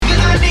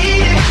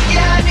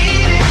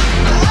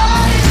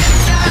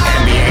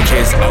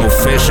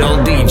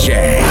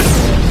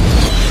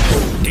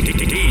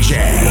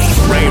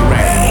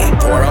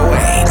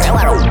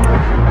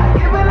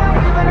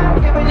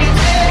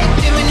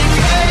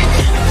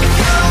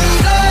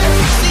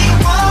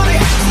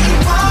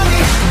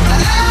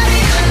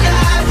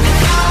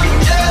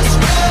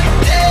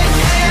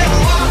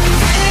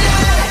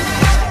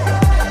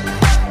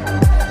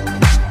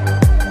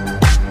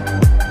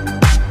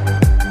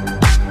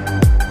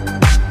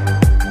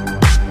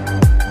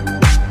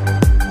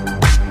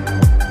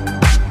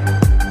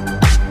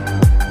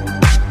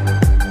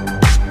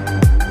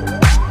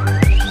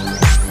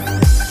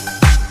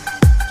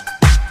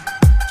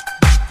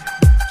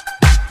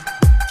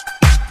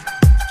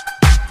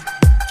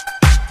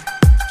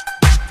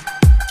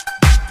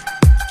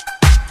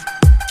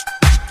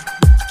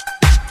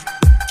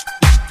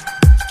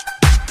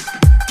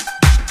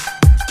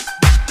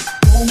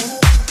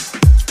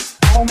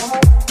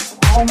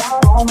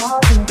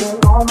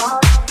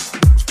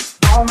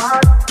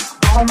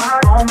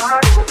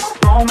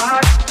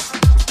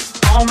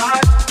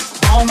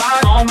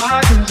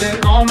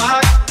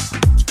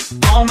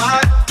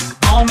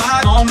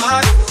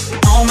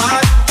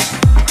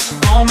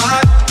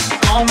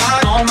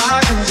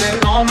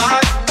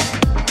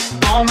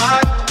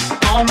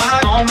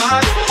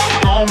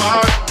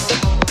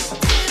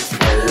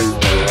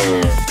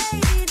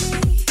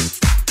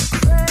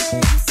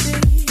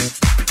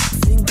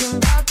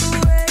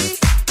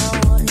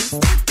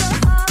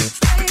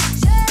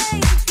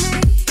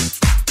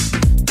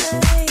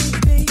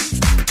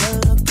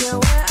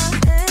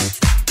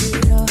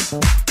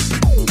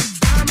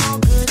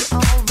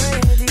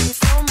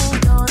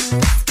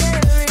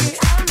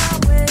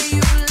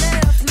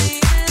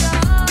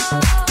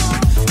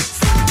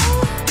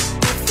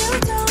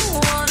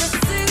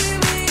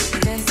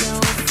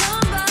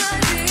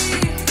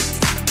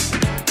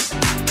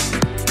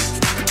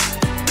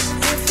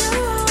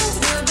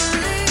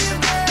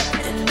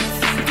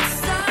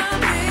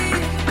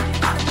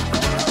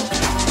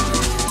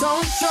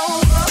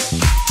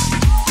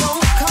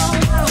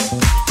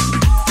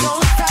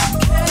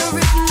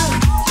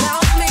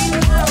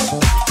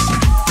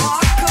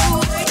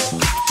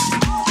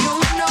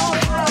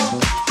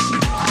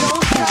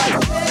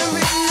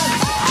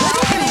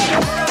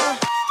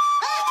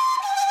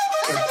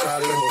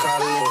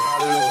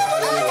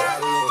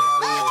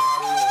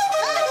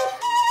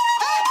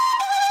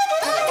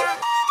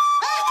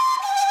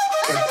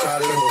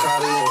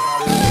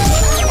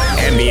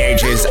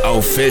Range's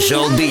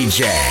official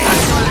DJ.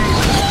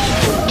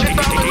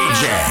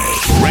 DJ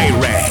Ray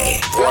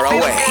Ray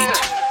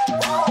 408.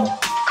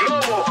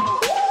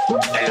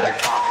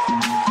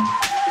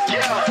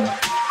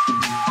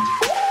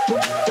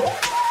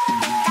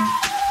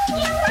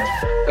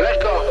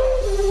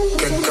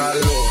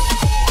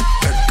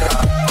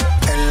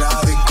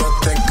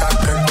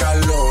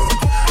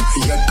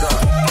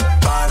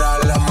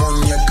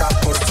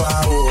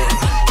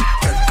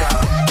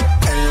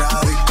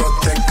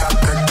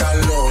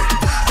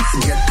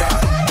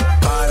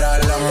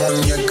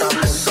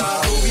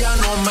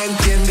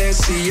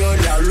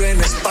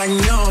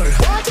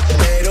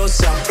 Pero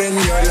se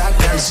aprendió la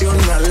canción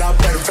a la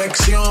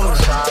perfección.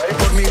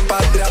 Por mi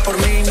patria, por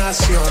mi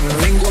nación,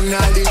 ninguna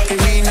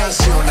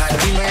discriminación.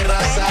 Aquí no hay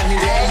raza ni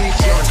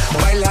religión,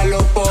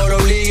 bailalo por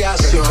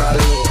obligación.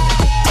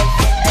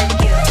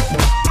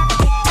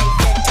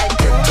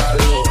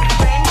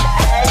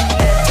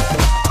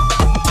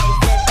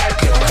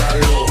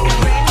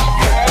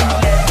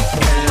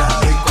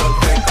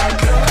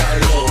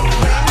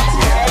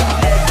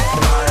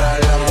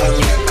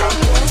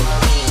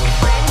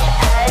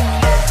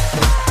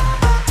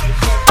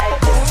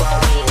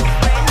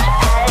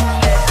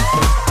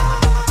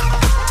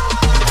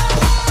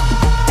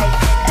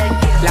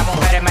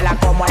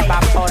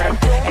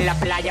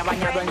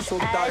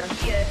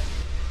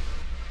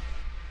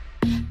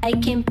 I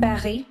came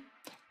Paris,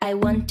 I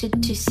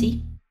wanted to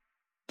see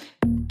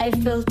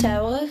Eiffel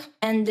Tower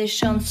and the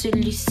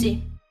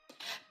Champs-Élysées.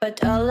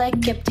 But all I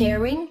kept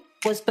hearing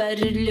was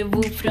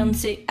parlez-vous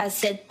français. I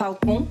said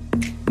pardon,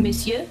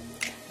 monsieur,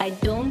 I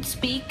don't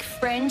speak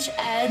French,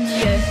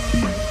 adieu.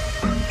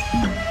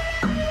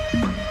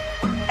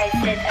 I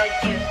said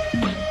adieu.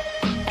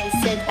 I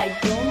said I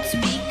don't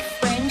speak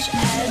French,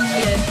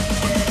 adieu.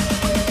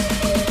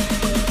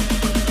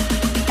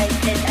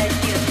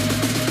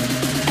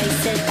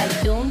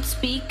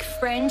 Speak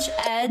French,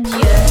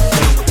 adieu.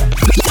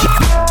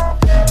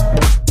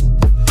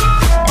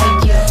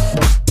 Adieu.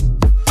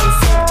 I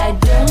said I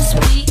don't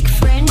speak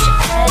French,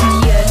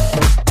 adieu.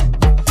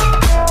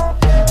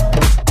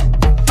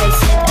 I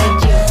said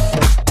adieu.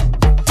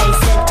 I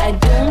said I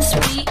don't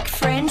speak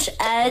French,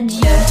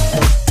 adieu.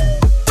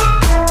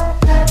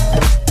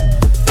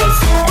 I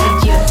said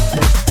adieu.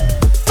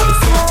 I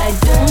said I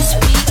don't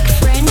speak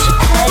French,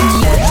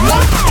 adieu.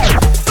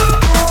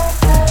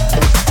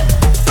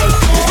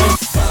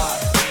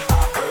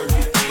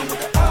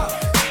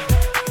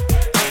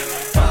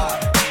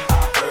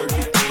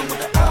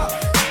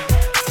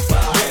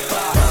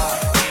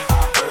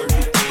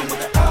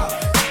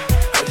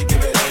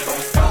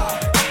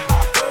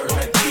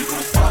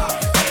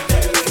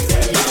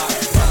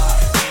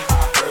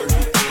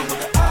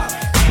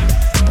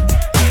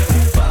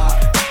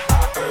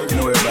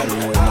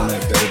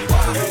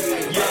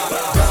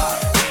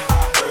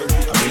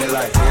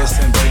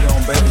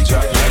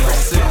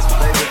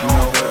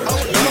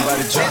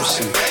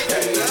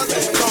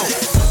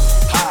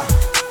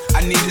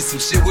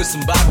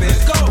 Some bop in it.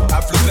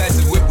 I flew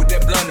past the whip with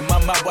that blunt in my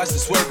mouth, watched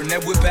it swerving,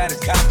 that whip had a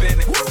cop in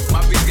it.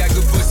 My bitch got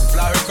good pussy,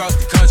 fly her across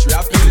the country.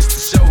 I finished the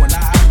show and I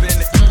hop in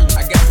it.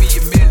 I got me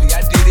a milli,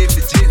 I did it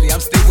legitly.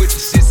 I'm still with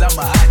the shits, I'm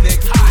a hot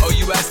nigga. Oh,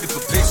 you asking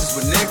for pictures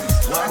with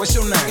niggas? What's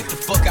your name? Get the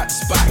fuck out the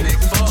spot,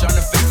 nigga.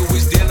 Tryna figure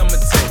which deal I'ma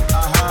take.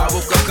 I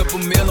woke up,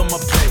 couple meal on my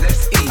plate.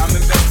 Let's eat. I'm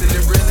investing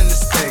in real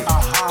estate.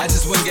 I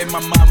just went and gave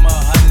my mama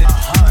 100.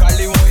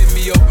 Probably won't hear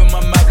me open my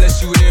mouth,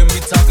 unless you hear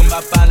me talking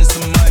about finding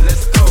some money.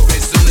 Let's go.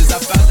 As soon as I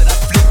found it, I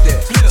flipped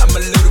that. I'm a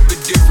little bit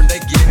different, they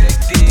get it.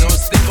 Don't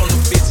stick on the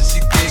bitch and she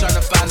thick.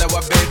 Tryna find out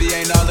why baby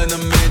ain't all in the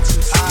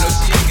mentions. No,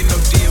 she ain't get no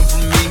DM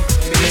from me.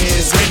 It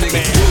is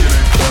Hitman.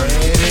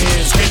 It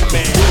is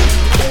Hitman.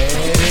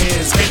 It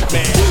is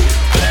Hitman.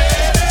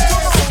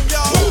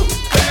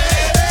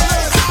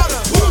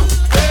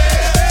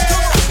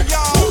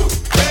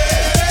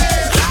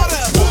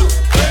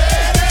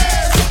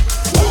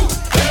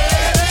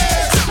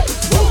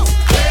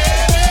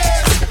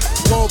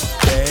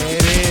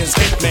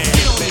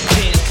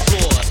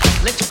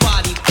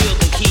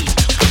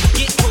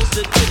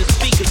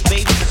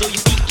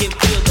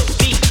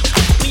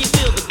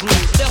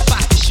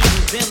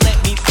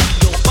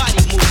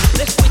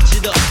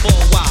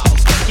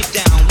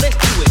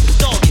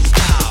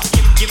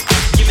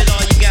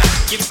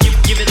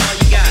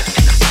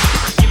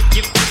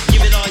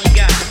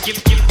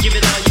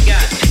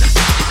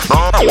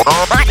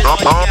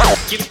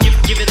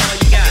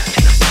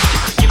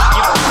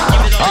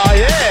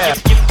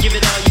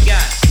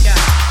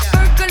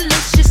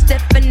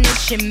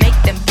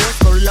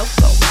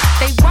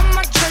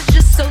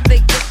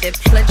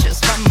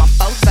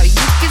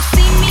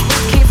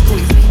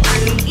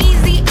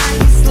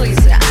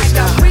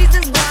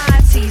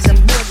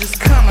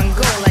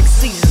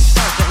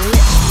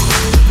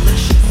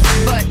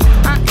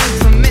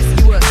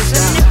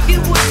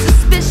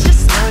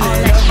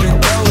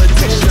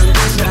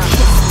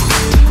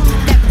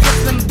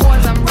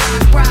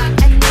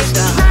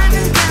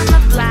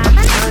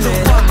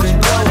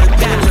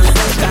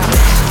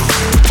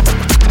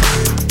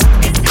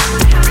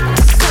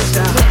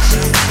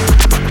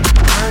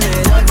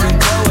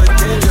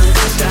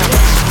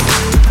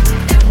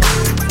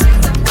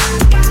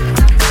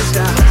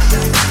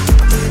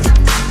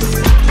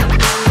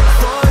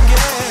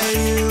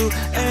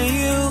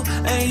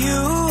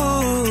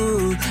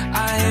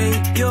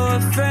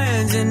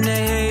 friends and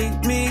they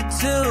hate me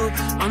too.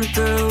 I'm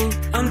through.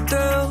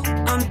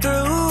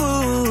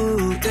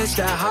 This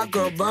that hot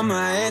girl bummer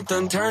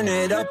anthem, turn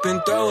it up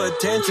and throw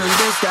attention.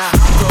 This that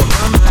hot girl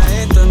bummer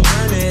anthem,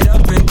 turn it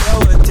up and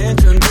throw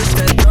attention. This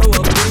that throw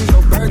up in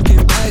your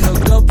Birkin bag,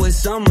 hook up with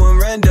someone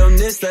random.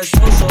 This that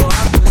social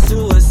awkward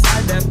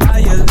suicide, that by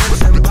your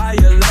lips and by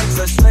your legs.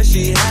 I swear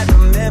she had a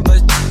man,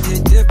 but it's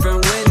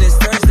different when it's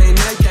Thursday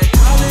night. That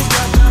college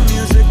dropout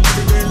music,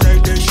 they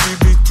like that she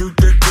be too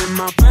thick. And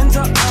my friends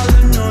are all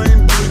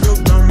annoying, we go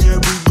dumb, yeah,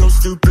 we go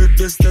stupid.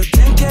 This the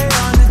 10K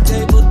on the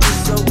table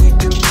just so we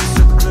can be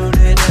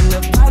secluded. And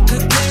if I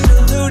could gain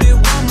diluted,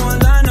 one more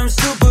line, I'm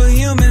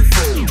superhuman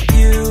for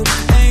you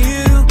and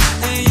you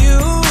and you.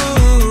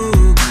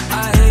 I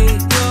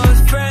hate your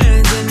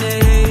friends and they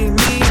hate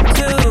me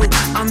too.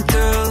 I'm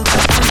through.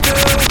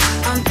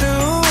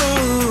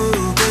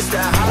 This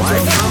that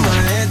house of my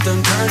anthem,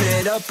 turn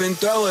it up and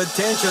throw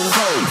attention.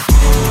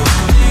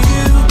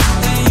 You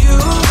and you.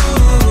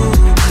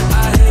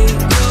 I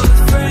hate your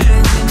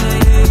friends and they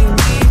hate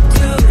me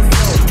too.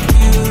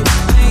 You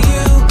and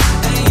you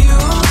and you.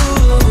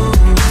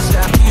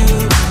 Stop you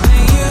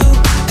and you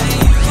and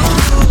you.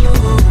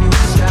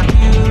 Stop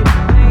you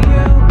and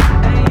you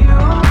and you.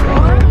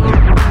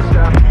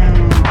 Stop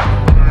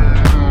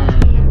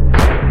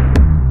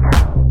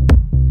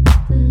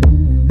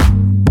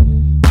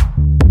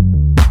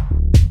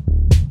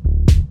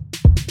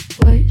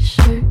White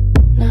shirt,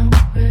 now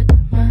red,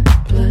 my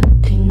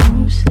bloody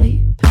nose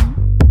sleeping.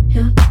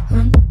 You're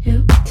on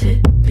your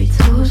tippy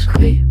toes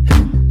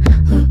creeping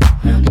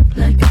around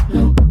like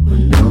no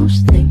one knows.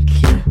 Think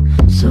you're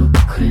so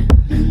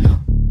criminal.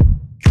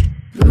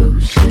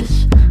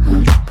 Bruises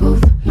on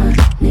both my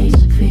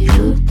knees for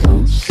you.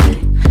 Don't say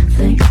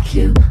thank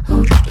you,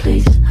 oh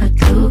please. I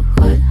do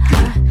what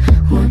I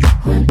want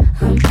when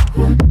I'm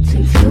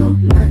wanting to.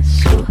 My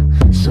soul,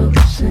 so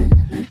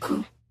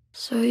cynical.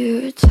 So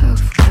you're a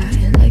tough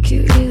guy, like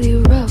you're really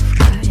rough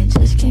guy.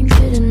 Just can't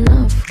get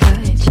enough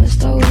guy,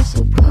 just always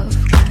so puff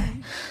guy.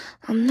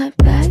 I'm that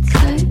bad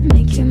type,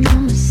 make your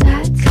mama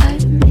sad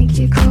type, make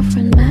your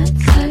girlfriend mad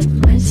type,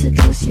 might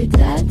seduce your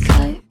dad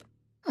type.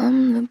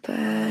 I'm the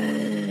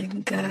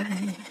bad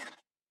guy.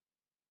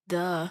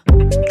 Duh. I'm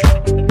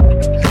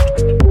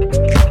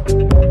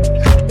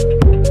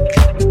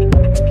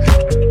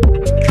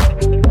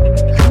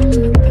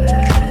the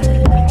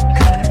bad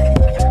guy.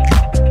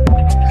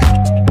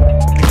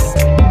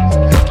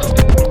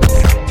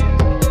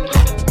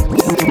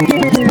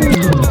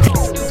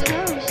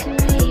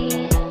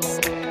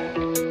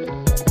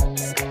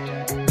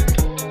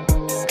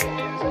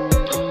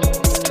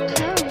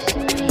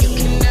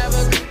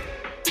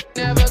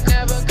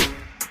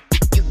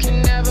 You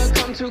can never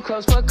come too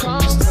close for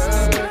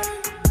comfort.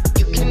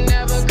 You can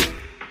never,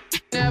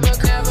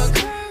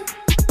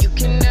 you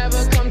can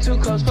never come too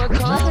close for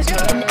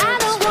comfort. And I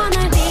don't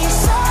wanna be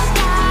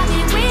somebody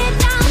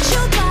without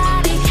your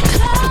body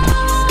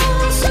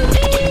close to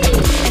me.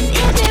 And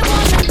if it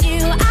wasn't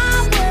you, I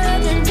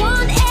wouldn't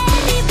want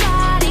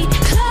anybody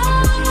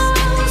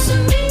close to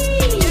me.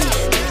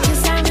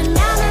 'Cause I'm an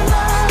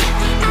animal,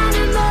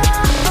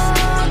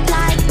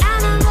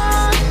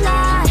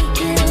 like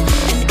you.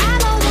 And I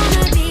don't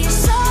wanna be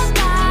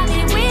somebody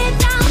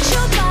without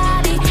your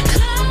body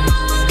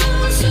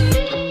close to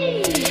me.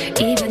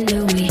 Even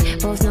though we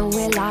both know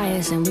we're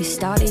liars and we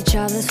start each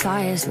other's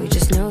fires, we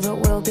just know that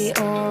we'll be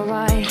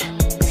alright.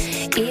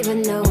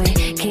 Even though we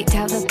kicked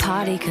out the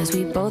party 'cause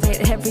we both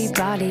hate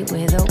everybody,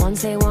 we're the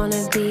ones they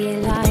wanna be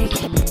like.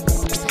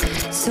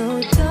 So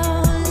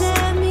don't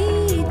let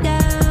me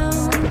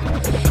down,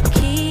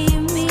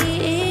 keep me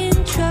in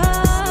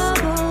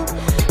trouble.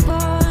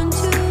 Born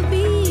to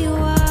be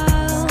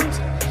wild,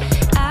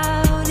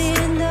 out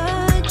in the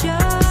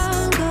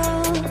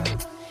jungle.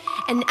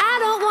 And I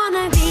don't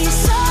wanna be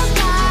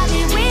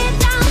somebody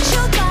without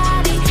your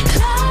body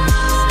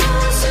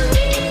close to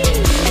me.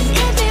 And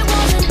if it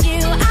wasn't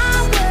you, I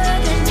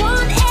wouldn't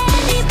want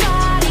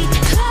anybody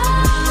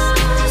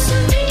close to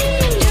me.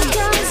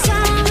 'Cause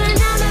I'm an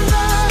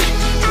animal,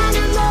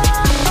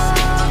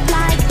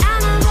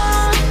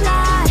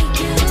 like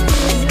you.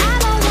 And I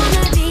don't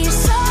wanna be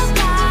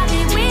somebody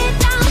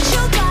without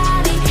your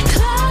body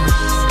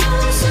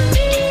close to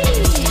me,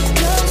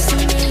 close to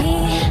me.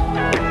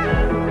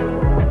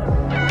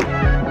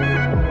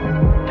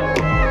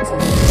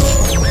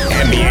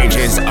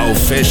 MBH's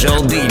official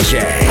DJ.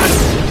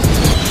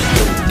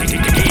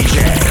 DJ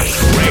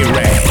Ray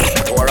Ray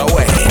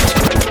 408.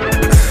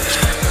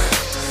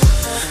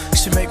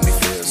 She make me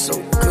feel so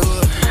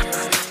good,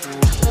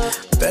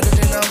 better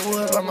than I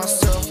would by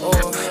myself,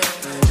 or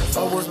if I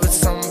was with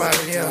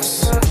somebody else.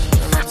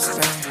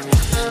 Understand?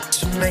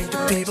 She make the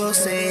people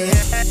say,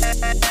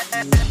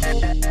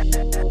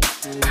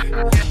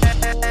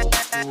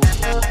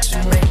 she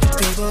make the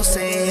people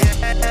say,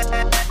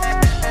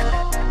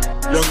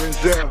 Young and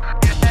Zell,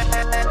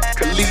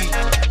 Khalid,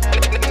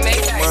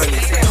 Money.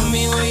 Tell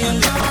me where your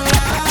love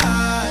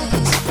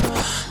lies.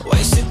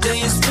 Wasted day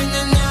and spend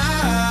the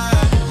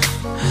night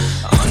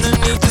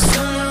underneath the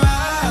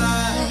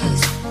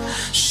sunrise.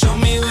 Show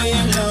me where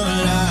your love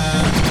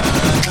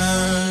lies.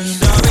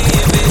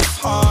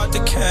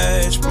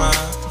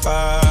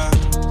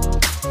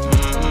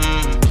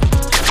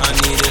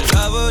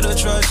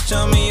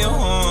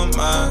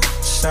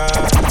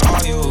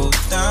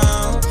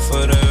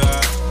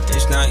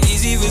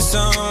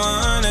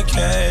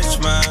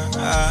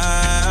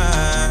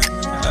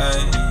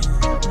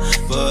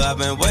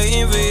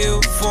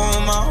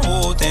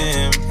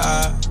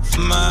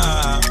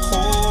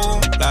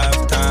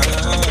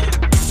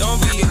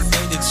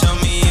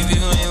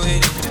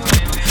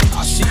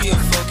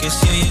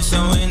 you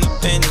so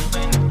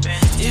independent.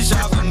 It's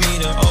hard for me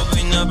to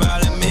open up,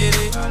 I'll admit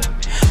it.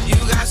 You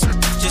got some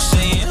just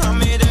saying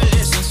I'm here to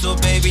listen. So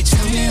baby,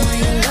 tell me where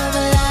your love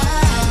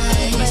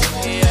lies.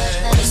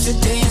 What's the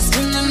day you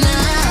spend the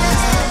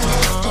night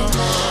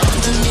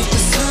underneath the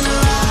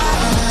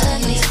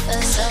sunrise?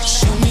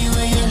 Show me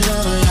where your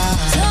love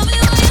lies. Tell me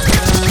where your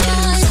love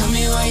lies. Tell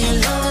me where your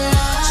love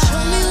lies.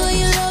 Show me where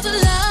your love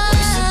lies.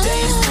 What's the day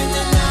you spend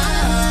the night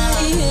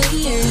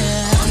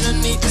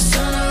underneath the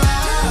sunrise?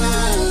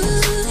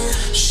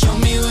 Show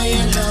me where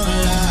your love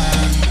lies.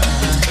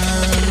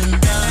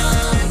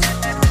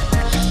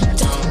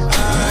 Don't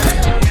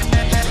hide.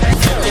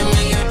 Feeling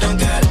me, you don't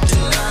gotta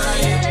deny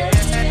it.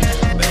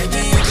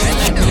 Baby, you can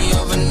make me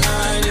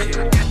overnight it.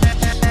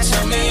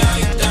 Tell me how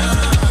you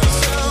done.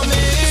 Tell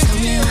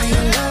me where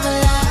your love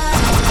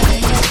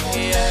lies.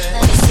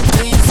 What's the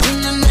day you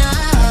spend the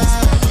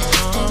night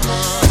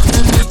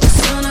underneath the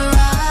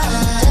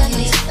sunrise?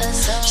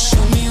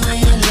 Show me where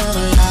your love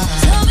lies.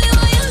 Tell me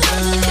where your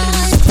love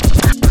lies.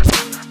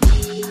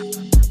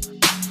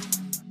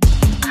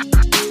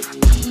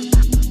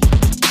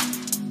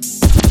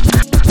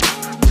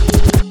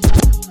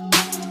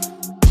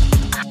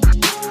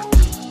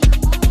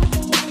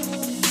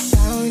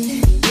 Found you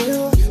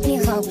when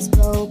your heart was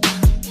broke.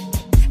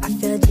 I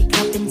filled your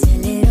cup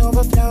until it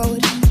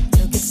overflowed.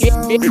 Took it so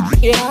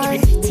hard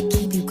to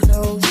keep you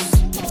close.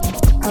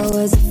 I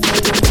was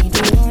afraid to leave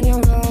you on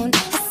your own. I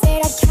said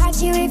I'd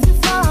catch you if you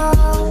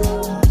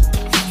fall,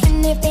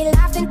 and if they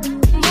laugh then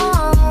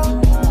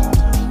more.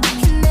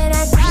 And then I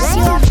got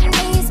you off your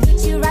knees, put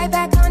you right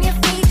back on your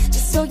feet,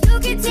 just so you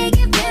could take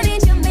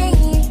advantage of me.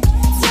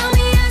 Tell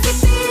me how's it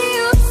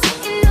feel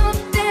sitting up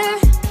there,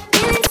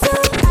 feeling so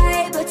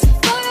high, but too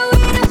far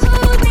away to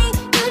hold me.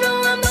 You know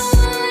I'm the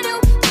one who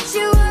put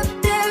you up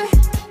there.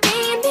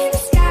 Name in the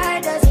sky,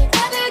 does it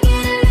ever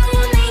get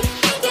lonely?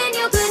 Thinking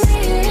you could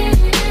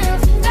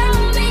live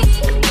without me.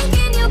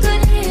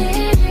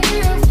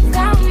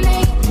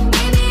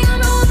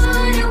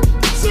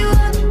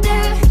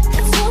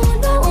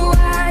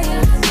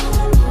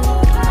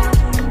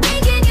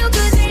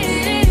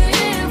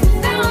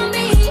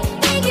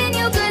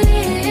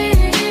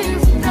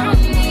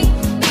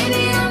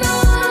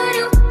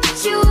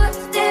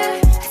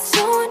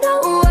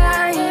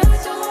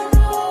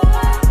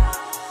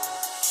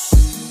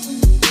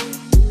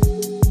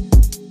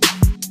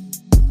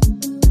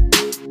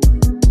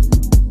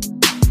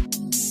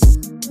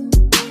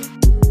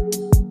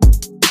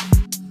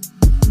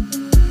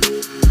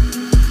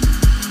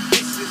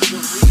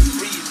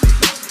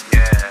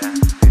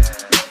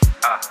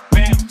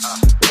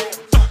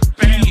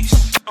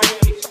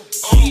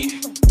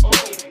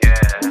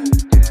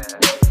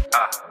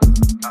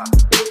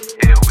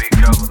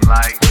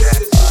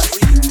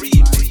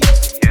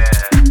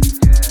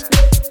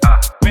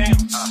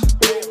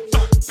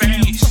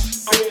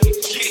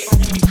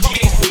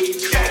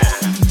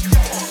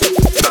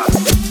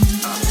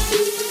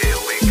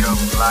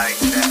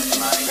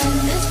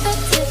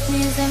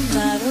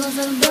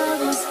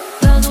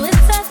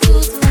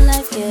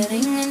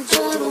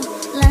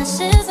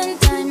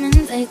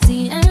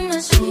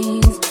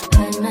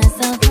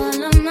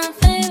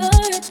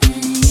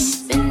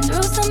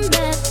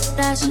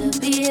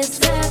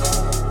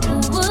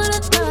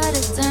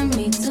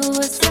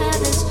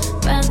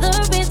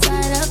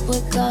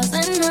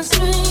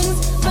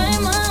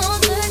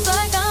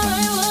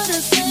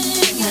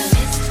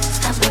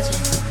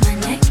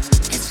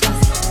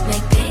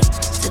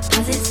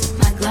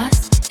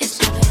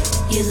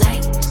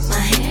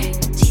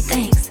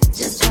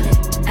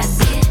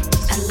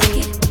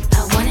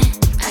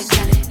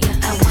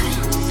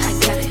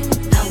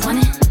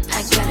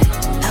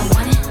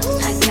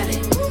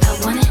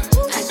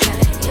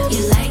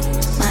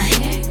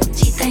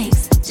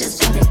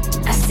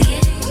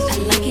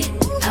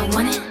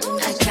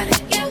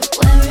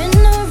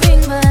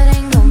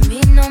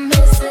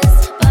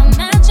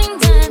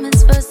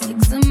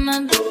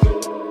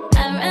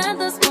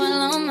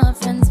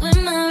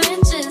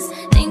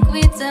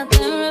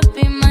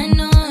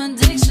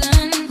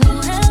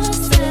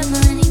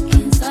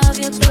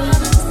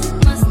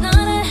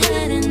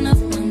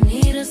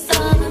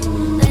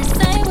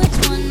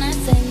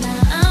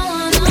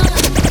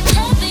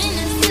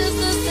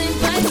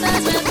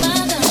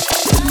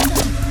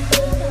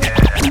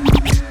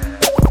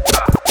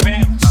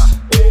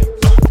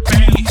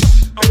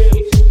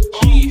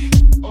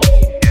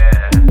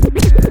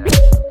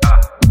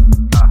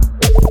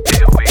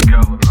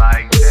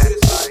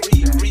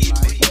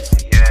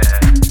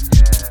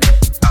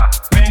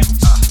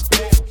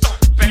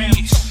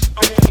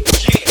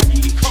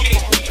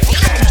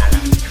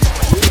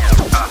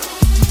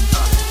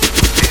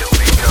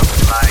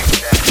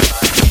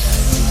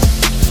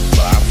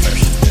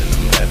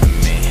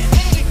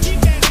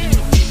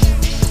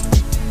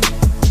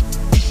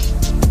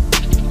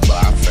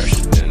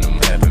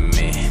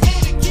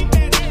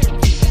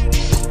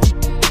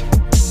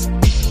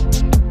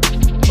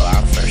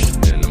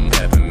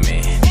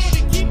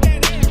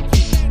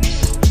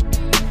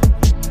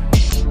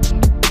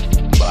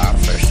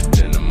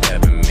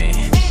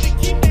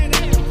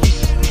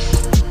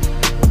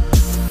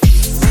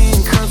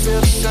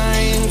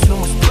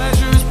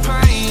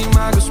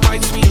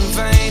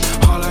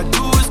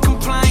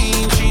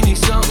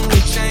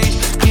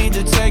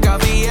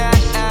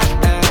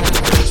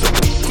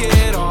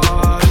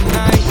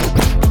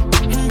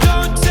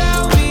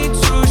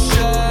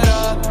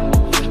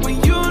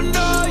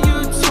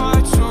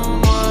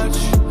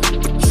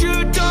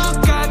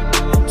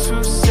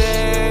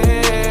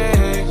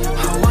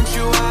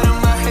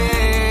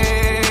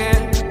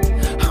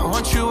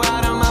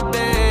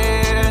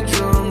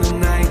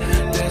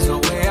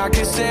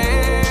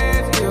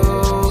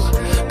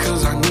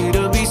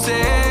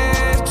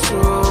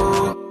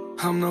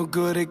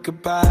 at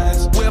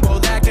goodbyes. We're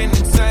both acting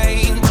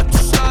insane, but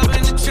you're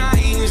stubborn to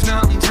change.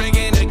 Now I'm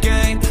drinking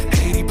again,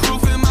 80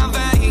 proof in my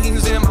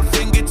veins, and my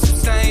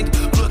fingertips stained.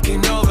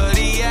 Looking over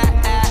the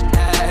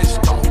ash,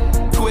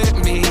 don't quit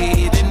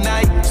me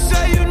tonight.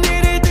 Say you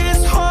needed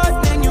this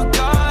heart, then you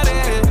got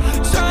it.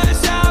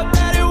 Turns out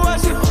that it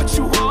wasn't what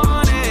you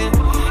wanted,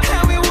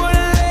 and we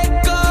wouldn't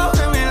let go,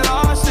 and we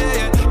lost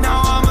it.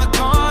 Now I'm a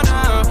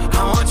goner.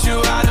 I want you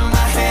out of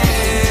my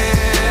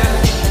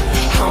head,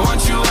 I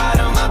want you out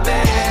of my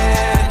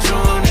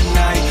bedroom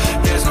tonight.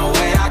 There's no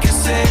way I can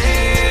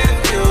save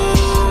you,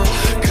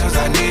 'cause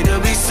I need to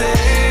be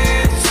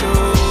saved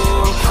too.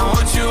 I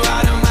want you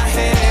out of my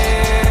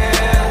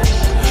head,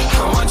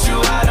 I want you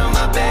out of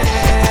my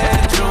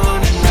bedroom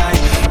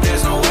tonight.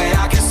 There's no way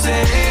I can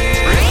save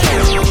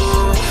you,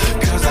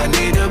 'cause I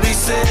need to be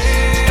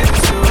saved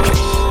too.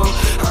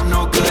 I'm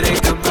no good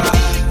at goodbye.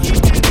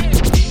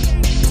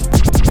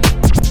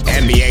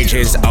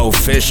 NBH's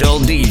official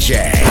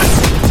DJ.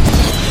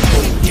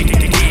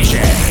 DJ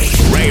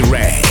Ray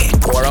Ray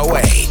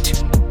 408.